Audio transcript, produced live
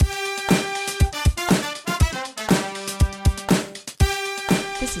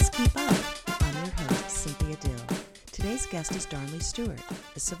guest is Darnley Stewart,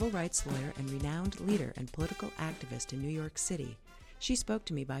 a civil rights lawyer and renowned leader and political activist in New York City. She spoke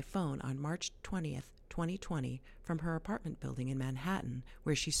to me by phone on March 20th, 2020, from her apartment building in Manhattan,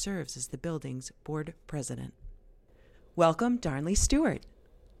 where she serves as the building's board president. Welcome, Darnley Stewart.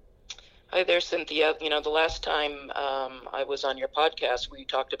 Hi there, Cynthia. The last time I was on your podcast, we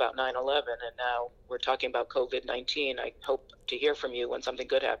talked about 9/11, and now we're talking about COVID-19. I hope to hear from you when something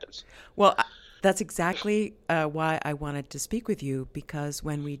good happens. Well, that's exactly why I wanted to speak with you, because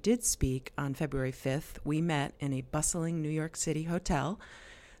when we did speak on February 5th, we met in a bustling New York City hotel.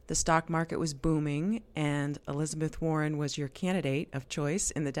 The stock market was booming, and Elizabeth Warren was your candidate of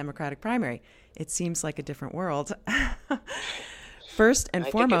choice in the Democratic primary. It seems like a different world. First and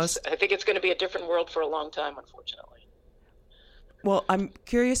foremost, I think it's going to be a different world for a long time, unfortunately. Well, I'm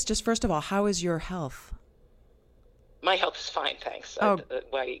curious, just first of all, how is your health? My health is fine, thanks. Oh.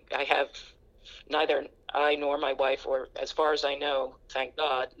 I have neither I nor my wife, or as far as I know, thank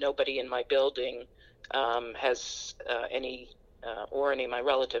God, nobody in my building has any of my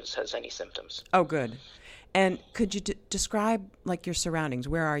relatives has any symptoms. Oh, good. And could you describe your surroundings?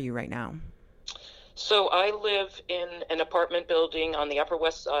 Where are you right now? So I live in an apartment building on the Upper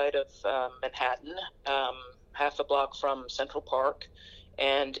West Side of Manhattan, half a block from Central Park,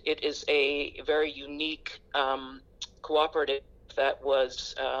 and it is a very unique cooperative that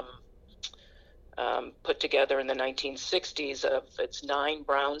was put together in the 1960s. It's 9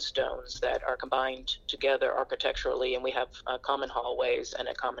 brownstones that are combined together architecturally, and we have common hallways and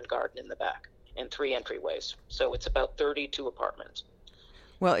a common garden in the back and 3 entryways. So it's about 32 apartments.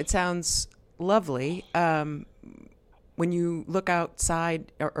 Well, it sounds lovely. When you look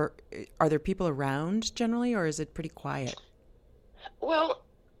outside, or are there people around generally, or is it pretty quiet? Well,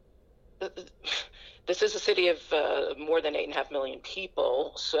 this is a city of more than 8.5 million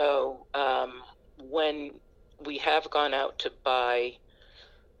people. So when we have gone out to buy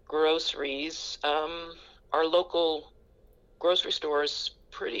groceries, our local grocery store is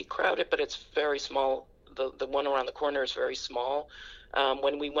pretty crowded, but it's very small. The one around the corner is very small.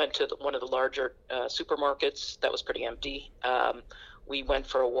 When we went to one of the larger supermarkets, that was pretty empty. We went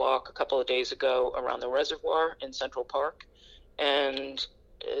for a walk a couple of days ago around the reservoir in Central Park, and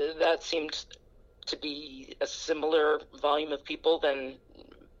that seemed to be a similar volume of people than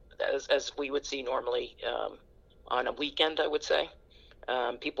as we would see normally on a weekend, I would say.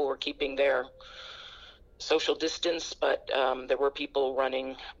 People were keeping their social distance, but there were people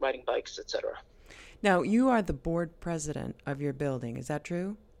riding bikes, etc. Now, you are the board president of your building. Is that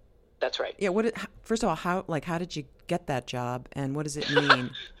true? That's right. Yeah. First of all, how did you get that job, and what does it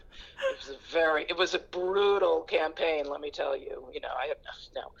mean? It was a brutal campaign, let me tell you. I have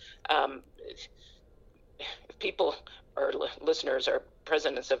no. If people or listeners are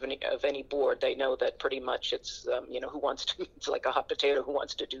presidents of any board, they know that pretty much it's who wants to. It's like a hot potato who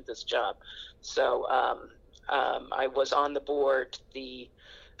wants to do this job. So I was on the board. The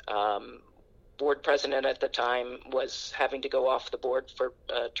board president at the time was having to go off the board for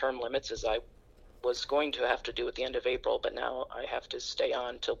term limits, as I was going to have to do at the end of April, but now I have to stay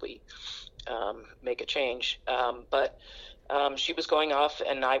on till we make a change. But she was going off,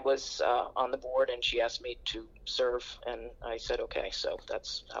 and I was on the board, and she asked me to serve, and I said okay. So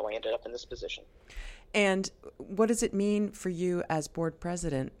that's how I ended up in this position. And what does it mean for you as board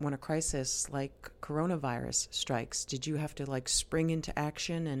president when a crisis like coronavirus strikes? Did you have to spring into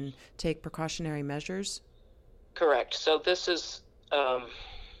action and take precautionary measures? Correct. So this is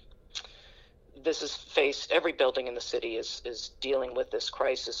faced, every building in the city is dealing with this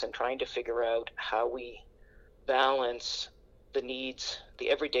crisis and trying to figure out how we balance the needs, the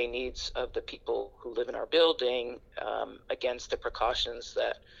everyday needs of the people who live in our building against the precautions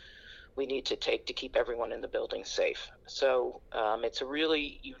that we need to take to keep everyone in the building safe. So it's a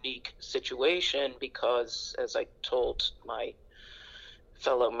really unique situation because, as I told my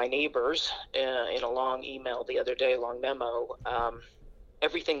neighbors in a long email the other day, a long memo,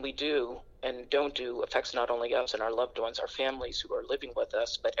 everything we do and don't do affects not only us and our loved ones, our families who are living with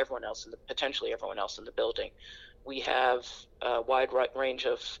us, but potentially everyone else in the building. We have a wide range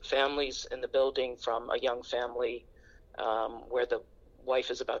of families in the building, from a young family where the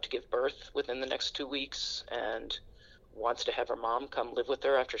wife is about to give birth within the next 2 weeks and wants to have her mom come live with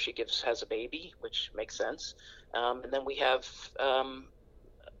her after she has a baby, which makes sense. And then we have an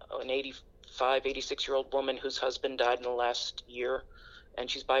 86-year-old woman whose husband died in the last year, and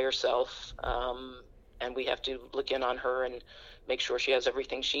she's by herself. And we have to look in on her and make sure she has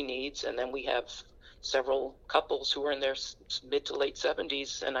everything she needs. And then we have several couples who are in their mid to late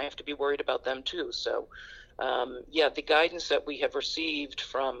 70s, and I have to be worried about them too. So the guidance that we have received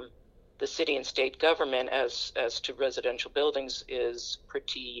from the city and state government as to residential buildings is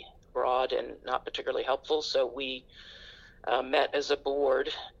pretty broad and not particularly helpful. So we met as a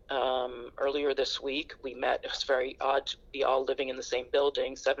board earlier this week. We met. It was very odd to be all living in the same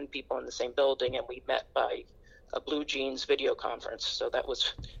building, 7 people in the same building, and we met by a Blue Jeans video conference. So that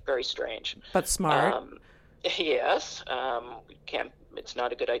was very strange. But smart. Yes. We can't. It's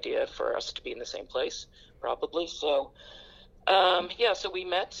not a good idea for us to be in the same place, probably. So. So we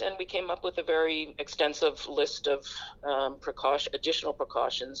met and we came up with a very extensive list of additional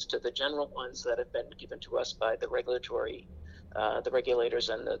precautions to the general ones that have been given to us by the regulators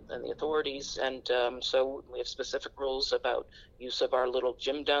and the authorities. And so we have specific rules about use of our little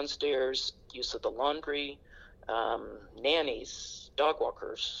gym downstairs, use of the laundry, nannies, dog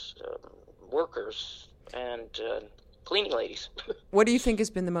walkers, workers, and cleaning ladies. What do you think has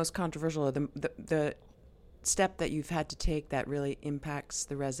been the most controversial, or the step that you've had to take that really impacts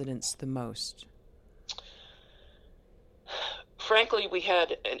the residents the most? Frankly, we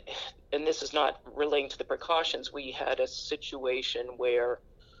had, and this is not relating to the precautions, we had a situation where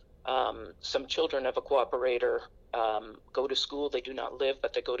some children of a cooperator go to school. They do not live,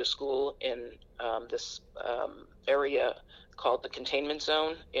 but they go to school in this area called the containment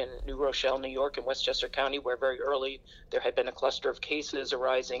zone in New Rochelle, New York, in Westchester County, where very early there had been a cluster of cases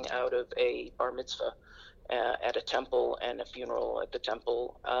arising out of a bar mitzvah at a temple and a funeral at the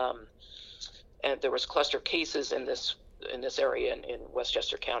temple, and there was a cluster of cases in this area in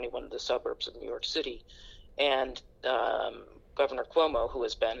Westchester County, one of the suburbs of New York City, and Governor Cuomo, who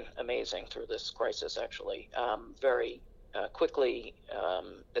has been amazing through this crisis, actually, very quickly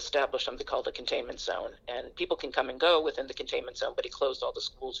established something called a containment zone, and people can come and go within the containment zone, but he closed all the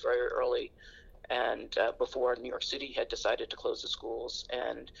schools very early, and before New York City had decided to close the schools,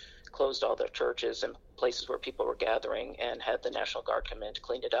 and closed all the churches and places where people were gathering, and had the National Guard come in to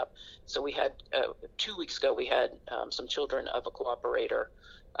clean it up. So we had 2 weeks ago, we had some children of a cooperator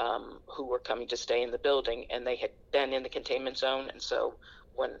who were coming to stay in the building, and they had been in the containment zone. And so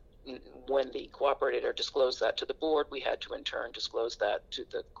when the cooperator disclosed that to the board, we had to in turn disclose that to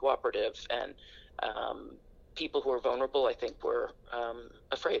the cooperative. And people who are vulnerable, I think, were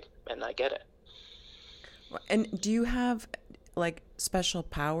afraid, and I get it. And do you have like special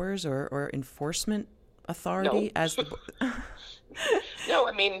powers or enforcement authority? No. As the No,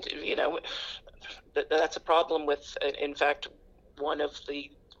 I mean, that's a problem with, in fact, one of the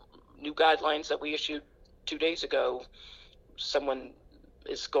new guidelines that we issued 2 days ago. Someone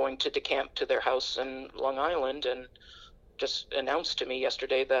is going to decamp to their house in Long Island and just announced to me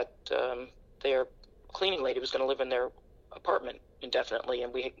yesterday that their cleaning lady was going to live in their apartment indefinitely.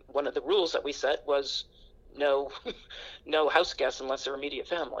 And one of the rules that we set was no house guests unless they're immediate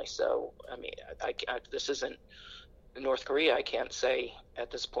family. So, I mean, I this isn't North Korea. I can't say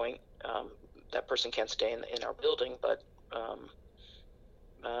at this point that person can't stay in our building. But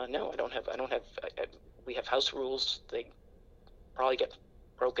no, I don't have. We have house rules. They probably get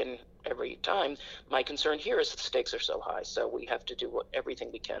broken every time. My concern here is the stakes are so high, so we have to do everything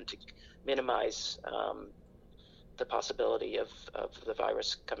we can to minimize the possibility of the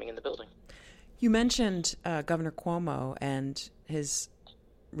virus coming in the building. You mentioned Governor Cuomo and his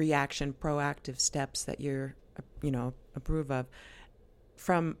reaction, proactive steps that you're, approve of.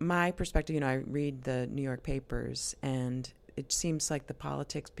 From my perspective, I read the New York papers, and it seems like the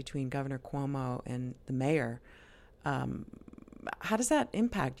politics between Governor Cuomo and the mayor. How does that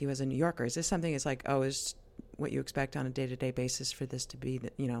impact you as a New Yorker? Is this something that's like, is what you expect on a day-to-day basis for this to be,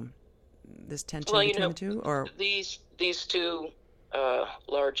 this tension between the two? Or these two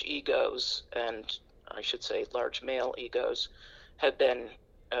large egos, and I should say large male egos, have been,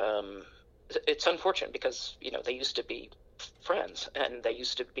 it's unfortunate because, they used to be friends and they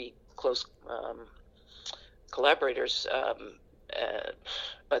used to be close collaborators,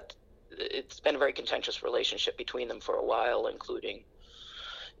 but it's been a very contentious relationship between them for a while, including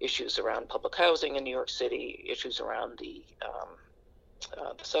issues around public housing in New York City, issues around the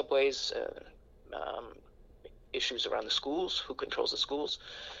subways, issues around the schools, who controls the schools.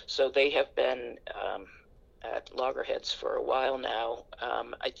 So they have been at loggerheads for a while now.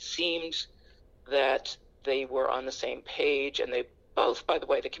 It seemed that they were on the same page, and they both, by the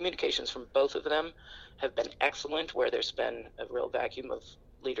way, the communications from both of them have been excellent, where there's been a real vacuum of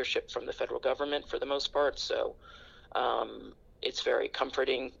leadership from the federal government for the most part. So it's very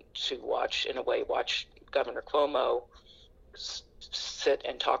comforting to watch Governor Cuomo sit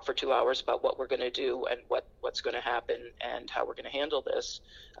and talk for 2 hours about what we're going to do and what's going to happen and how we're going to handle this.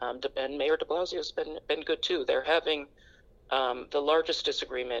 And Mayor de Blasio has been good too. They're having the largest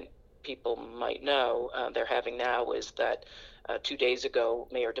disagreement people might know they're having now is that 2 days ago,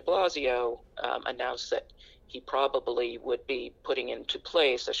 Mayor de Blasio announced that he probably would be putting into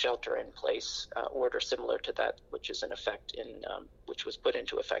place a shelter-in-place order similar to that which is in effect which was put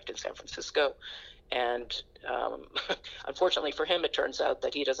into effect in San Francisco. And unfortunately for him, it turns out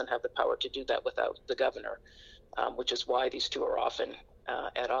that he doesn't have the power to do that without the governor, which is why these two are often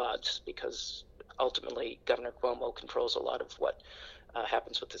at odds, because ultimately Governor Cuomo controls a lot of what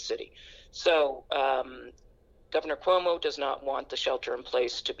happens with the city. So Governor Cuomo does not want the shelter in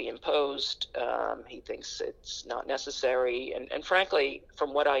place to be imposed. He thinks it's not necessary. And frankly,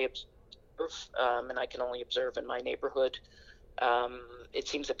 from what I observe, and I can only observe in my neighborhood, it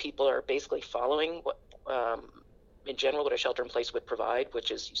seems that people are basically following what, in general, what a shelter in place would provide,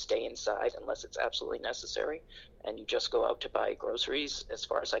 which is you stay inside unless it's absolutely necessary, and you just go out to buy groceries. As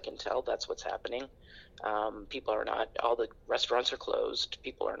far as I can tell, that's what's happening. People are not, all the restaurants are closed.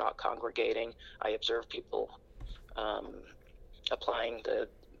 People are not congregating. I observe people applying the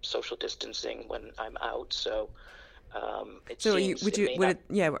social distancing when I'm out. So it so seems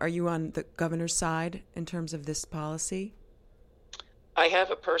are you on the governor's side in terms of this policy? I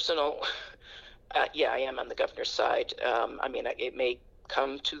have a personal, I am on the governor's side. I mean, it may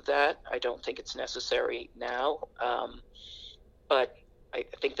come to that. I don't think it's necessary now. But I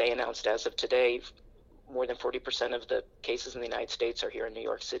think they announced as of today, more than 40% of the cases in the United States are here in New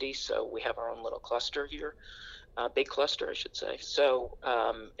York City. So we have our own little cluster here, big cluster, I should say. So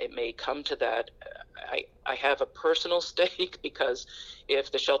it may come to that. I have a personal stake because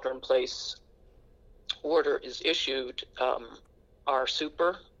if the shelter in place order is issued, our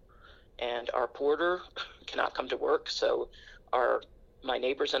super and our porter cannot come to work. So my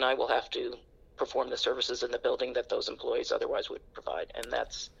neighbors and I will have to perform the services in the building that those employees otherwise would provide. And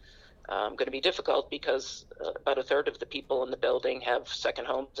that's going to be difficult because about a third of the people in the building have second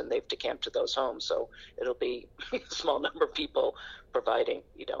homes and they've decamped to those homes. So it'll be a small number of people providing,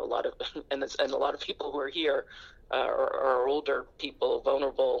 a lot of, and a lot of people who are here are older people,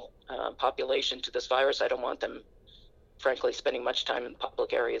 vulnerable population to this virus. I don't want them, frankly, spending much time in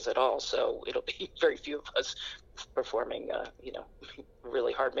public areas at all. So it'll be very few of us performing,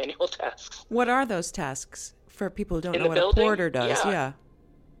 really hard manual tasks. What are those tasks for people who don't know what building? A porter does? Yeah.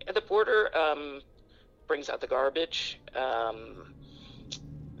 The porter brings out the garbage,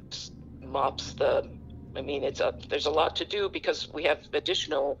 mops there's a lot to do because we have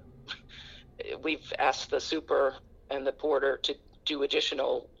we've asked the super and the porter to do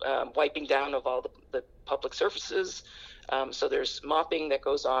additional wiping down of all the public surfaces. So there's mopping that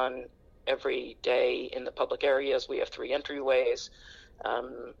goes on every day in the public areas. We have 3 entryways.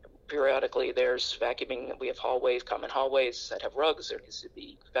 Periodically there's vacuuming. We have common hallways that have rugs. There needs to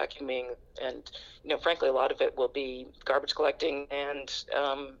be vacuuming. And, frankly, a lot of it will be garbage collecting and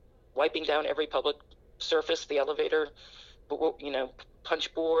wiping down every public surface, the elevator,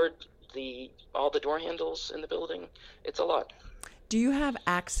 punch board, all the door handles in the building. It's a lot. Do you have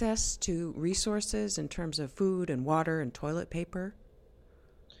access to resources in terms of food and water and toilet paper?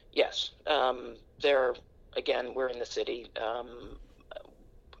 Yes. We're in the city.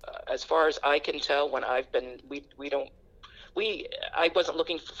 As far as I can tell, when I've been, I wasn't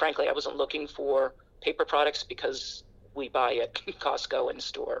looking for paper products because we buy at Costco and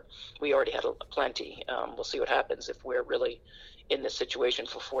store. We already had plenty. We'll see what happens if we're really in this situation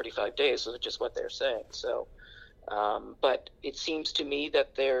for 45 days, which is what they're saying. So, but it seems to me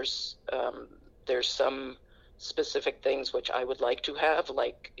that there's some specific things which I would like to have,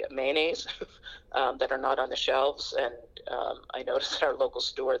 like mayonnaise, that are not on the shelves. And I noticed at our local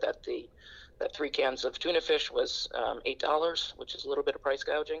store that that 3 cans of tuna fish was $8, which is a little bit of price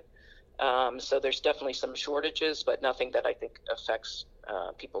gouging. So there's definitely some shortages, but nothing that I think affects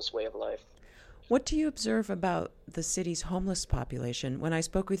people's way of life. What do you observe about the city's homeless population? When I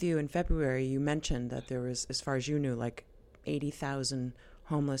spoke with you in February, you mentioned that there was, as far as you knew, like 80,000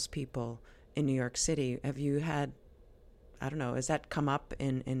 homeless people in New York City. Have you had, I don't know, has that come up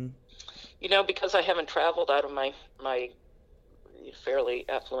in... Because I haven't traveled out of my fairly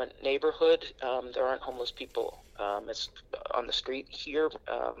affluent neighborhood, there aren't homeless people on the street here.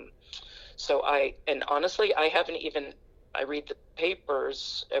 And honestly, I read the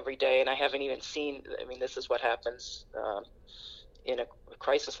papers every day, and I haven't even seen, this is what happens in a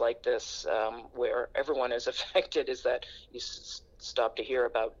crisis like this, where everyone is affected, is that you stop to hear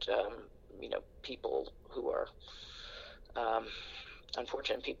about, people who are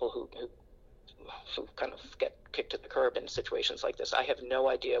unfortunate people who who kind of get kicked to the curb in situations like this. I have no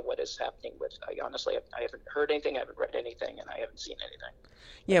idea what is happening with. I honestly, I haven't heard anything, I haven't read anything, and I haven't seen anything.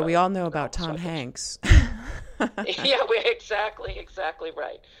 Yeah, we all know about Tom Hanks. Yeah, exactly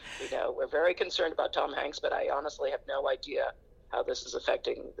right. We're very concerned about Tom Hanks, but I honestly have no idea how this is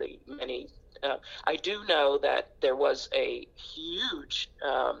affecting the many. I do know that there was a huge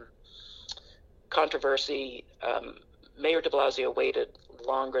controversy. Mayor de Blasio waited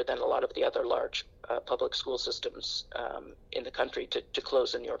longer than a lot of the other large public school systems in the country to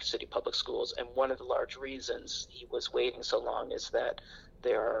close the New York City public schools. And one of the large reasons he was waiting so long is that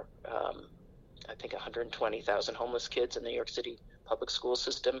there are, I think, 120,000 homeless kids in the New York City public school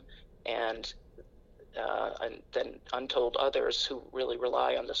system, and then untold others who really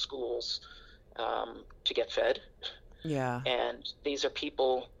rely on the schools to get fed. Yeah. And these are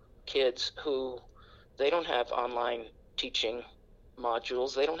kids who, they don't have online teaching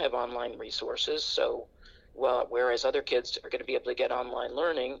modules, they don't have online resources. So, whereas other kids are going to be able to get online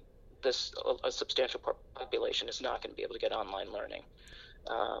learning, a substantial population is not going to be able to get online learning.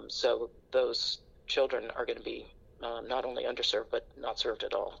 So those children are going to be not only underserved, but not served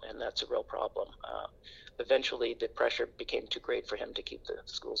at all, and that's a real problem. Eventually, the pressure became too great for him to keep the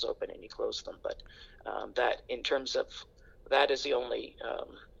schools open, and he closed them. But that, in terms of, that is the only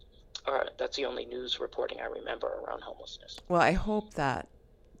that's the only news reporting I remember around homelessness. Well, I hope that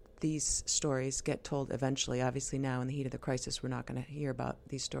these stories get told eventually. Obviously, now in the heat of the crisis, we're not going to hear about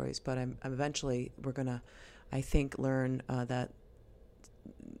these stories, but eventually we're going to, I think, learn that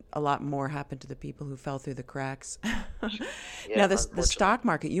a lot more happened to the people who fell through the cracks. Yeah, now, the stock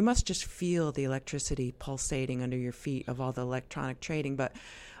market, you must just feel the electricity pulsating under your feet of all the electronic trading. But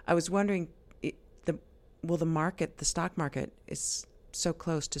I was wondering, the stock market is so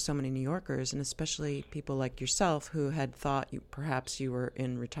close to so many New Yorkers, and especially people like yourself who had thought perhaps you were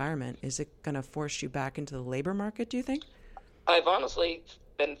in retirement. Is it going to force you back into the labor market, do you think? I've honestly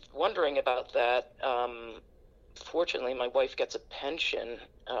been wondering about that. Fortunately, my wife gets a pension.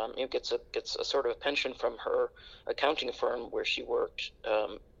 Gets a sort of a pension from her accounting firm where she worked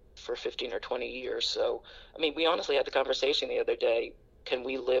for 15 or 20 years. So, we honestly had the conversation the other day. Can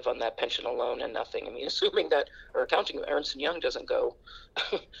we live on that pension alone and nothing? Assuming that her accounting, Ernst & Young, doesn't go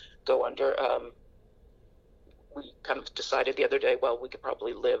under. We kind of decided the other day, well, we could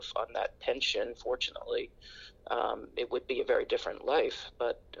probably live on that pension. Fortunately, it would be a very different life,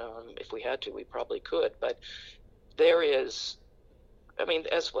 but if we had to, we probably could. But there is, I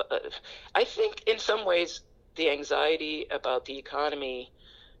think in some ways the anxiety about the economy,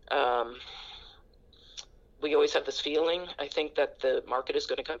 we always have this feeling, I think, that the market is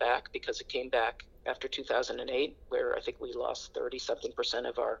going to come back, because it came back after 2008, where I think we lost 30-something%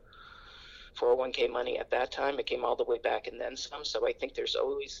 of our 401k money at that time. It came all the way back and then some. So I think there's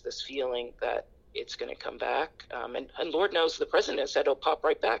always this feeling that it's going to come back. And Lord knows the president said it'll pop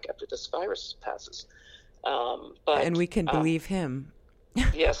right back after this virus passes. And we can believe him.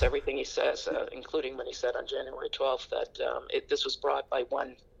 Yes, everything he says, including when he said on January 12th that this was brought by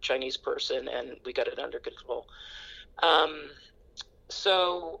one Chinese person and we got it under control.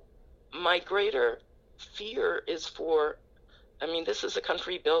 So my greater fear is this is a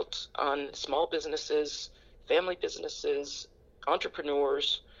country built on small businesses, family businesses,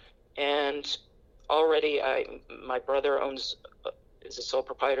 entrepreneurs, and already my brother is a sole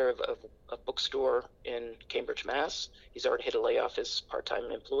proprietor of a bookstore in Cambridge, Mass. He's already had to lay off his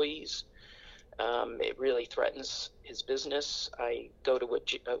part-time employees. It really threatens his business. I go to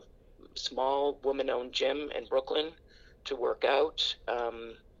a small woman-owned gym in Brooklyn to work out.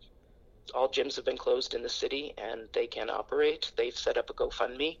 All gyms have been closed in the city and they can't operate. They've set up a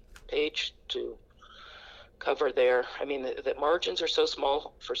GoFundMe page to cover the margins are so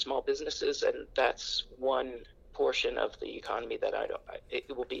small for small businesses, and that's one portion of the economy that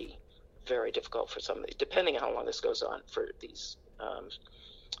it will be very difficult for some, depending on how long this goes on, for these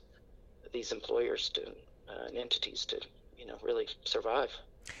employers and entities to really survive.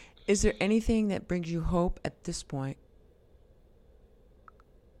 Is there anything that brings you hope at this point?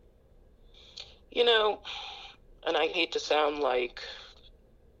 And I hate to sound like,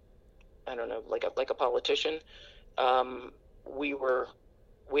 I don't know, like a politician. We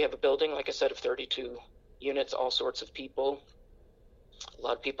have a building, like I said, of 32 units, all sorts of people. A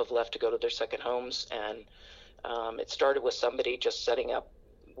lot of people have left to go to their second homes, and it started with somebody just setting up.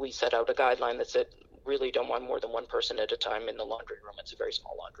 We set out a guideline that said, really don't want more than one person at a time in the laundry room. It's a very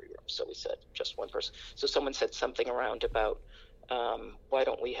small laundry room, so we said just one person. So someone said something around about why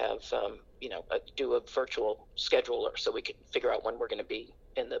don't we have do a virtual scheduler so we can figure out when we're going to be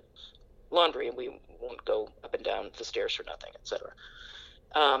in the laundry and we won't go up and down the stairs for nothing, etc.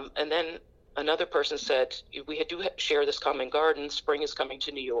 And then another person said, we do share this common garden. Spring is coming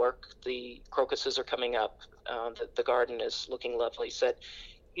to New York. The crocuses are coming up. The garden is looking lovely. Said,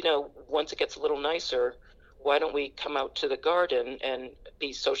 once it gets a little nicer, why don't we come out to the garden and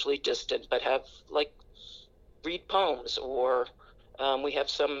be socially distant, but have read poems, or we have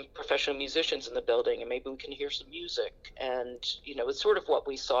some professional musicians in the building, and maybe we can hear some music. And it's sort of what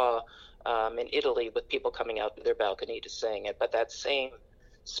we saw in Italy, with people coming out to their balcony to sing it. But that same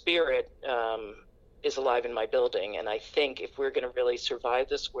spirit is alive in my building, and I think if we're going to really survive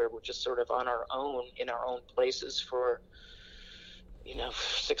this, where we're just sort of on our own in our own places for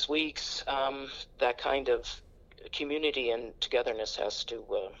 6 weeks, that kind of community and togetherness has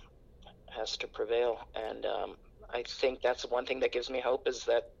to prevail. And I think that's one thing that gives me hope, is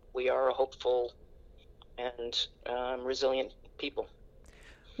that we are a hopeful and resilient people.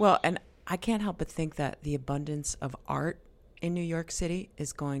 Well, and I can't help but think that the abundance of art in New York City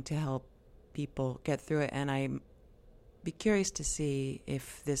is going to help people get through it. And I'm be curious to see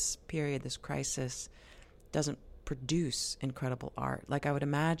if this period, this crisis, doesn't produce incredible art. Like, I would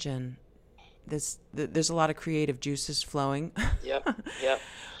imagine there's a lot of creative juices flowing. Yep.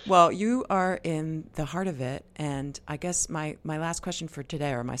 Well, you are in the heart of it, and I guess my last question for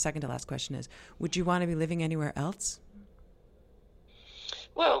today, or my second to last question, is, would you want to be living anywhere else?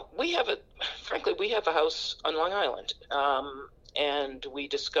 Well, we have a house on Long Island, and we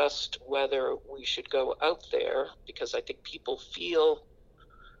discussed whether we should go out there, because I think people feel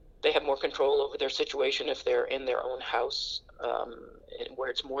they have more control over their situation if they're in their own house, where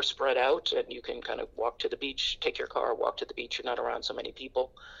it's more spread out, and you can kind of walk to the beach, take your car, walk to the beach. You're not around so many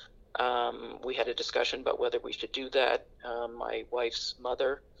people. We had a discussion about whether we should do that. My wife's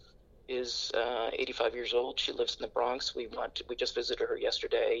mother is 85 years old. She lives in the Bronx. We just visited her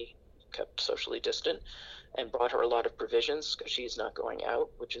yesterday, kept socially distant, and brought her a lot of provisions because she's not going out,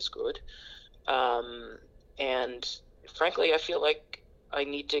 which is good. And frankly, I feel like I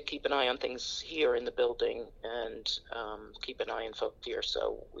need to keep an eye on things here in the building, and keep an eye on folks here.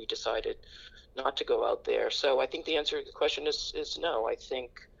 So we decided not to go out there. So I think the answer to the question is no. I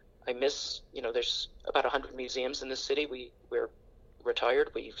think I miss, there's about 100 museums in the city. We're retired.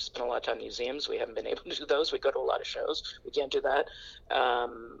 We've spent a lot of time in museums. We haven't been able to do those. We go to a lot of shows. We can't do that.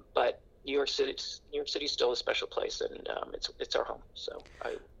 But New York City is still a special place, and it's our home. So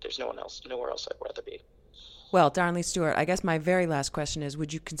there's nowhere else I'd rather be. Well, Darnley Stewart, I guess my very last question is,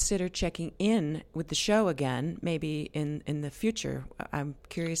 would you consider checking in with the show again, maybe in the future? I'm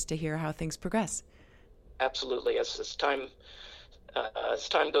curious to hear how things progress. Absolutely. As time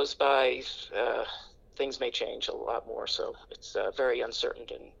goes by, things may change a lot more. So it's a very uncertain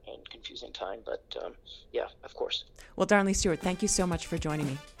and confusing time. But yeah, of course. Well, Darnley Stewart, thank you so much for joining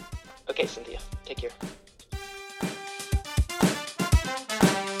me. Okay, Cynthia. Take care.